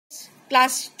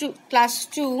class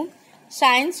 2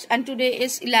 science, and today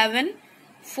is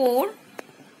 11/4.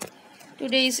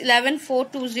 Today is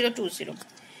 11/4/2020.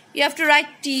 You have to write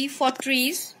T for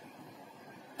trees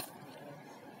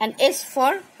and S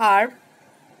for harp.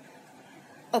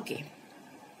 Okay,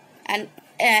 and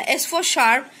S for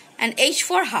sharp and H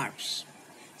for harps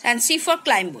and C for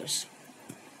climbers.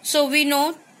 So we know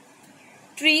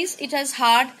trees, it has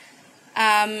hard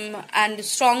and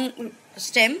strong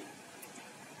stem,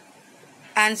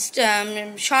 and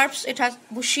sharps, it has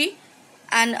bushy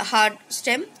and hard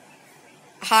stem.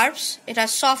 Harps, it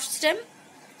has soft stem,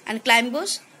 and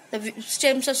climbers, the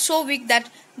stems are so weak that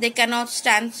they cannot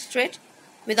stand straight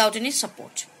without any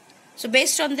support. So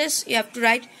based on this, you have to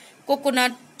write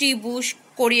coconut, tea bush,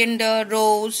 coriander,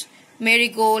 rose,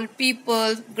 marigold,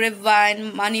 peepal,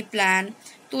 grapevine, money plant,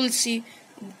 tulsi,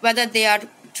 whether they are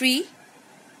tree,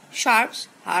 sharps,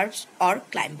 harps or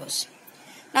climbers.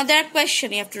 Now there are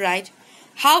questions you have to write.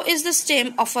 How is the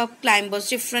stem of a climber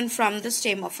different from the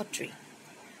stem of a tree?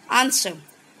 Answer.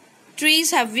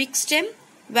 Trees have weak stem,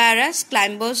 whereas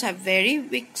climbers have very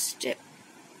weak stem.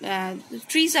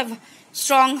 Trees have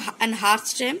strong and hard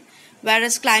stem,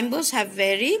 whereas climbers have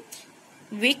very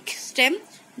weak stem.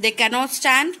 They cannot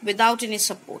stand without any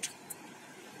support.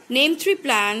 Name 3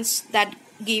 plants that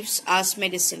gives us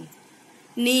medicine.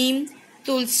 Neem,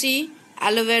 tulsi,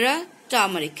 aloe vera,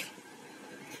 turmeric.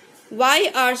 Why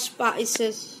are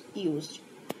spices used?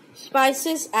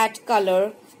 Spices add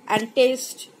color and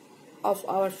taste of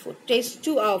our food. Taste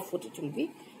to our food it will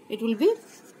be. It will be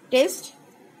taste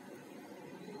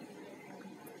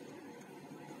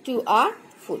to our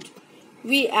food.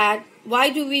 We add. Why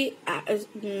do we?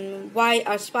 Why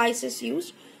are spices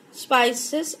used?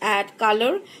 Spices add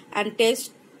color and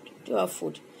taste to our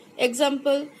food.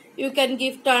 Example: you can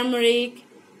give turmeric,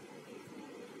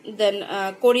 then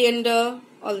coriander.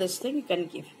 All this thing you can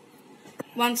give.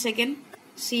 Once again,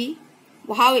 see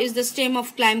how is the stem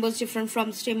of climbers different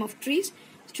from the stem of trees.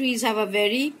 Trees have a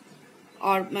very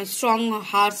strong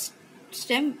hard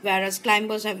stem, whereas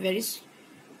climbers have very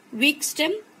weak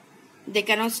stem. They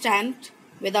cannot stand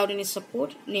without any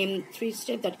support. Name 3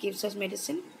 steps that gives us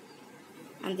medicine,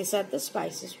 and these are the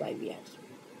spices why we add.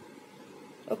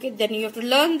 Okay, then you have to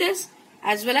learn this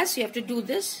as well as you have to do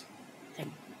this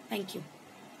thing. Thank you.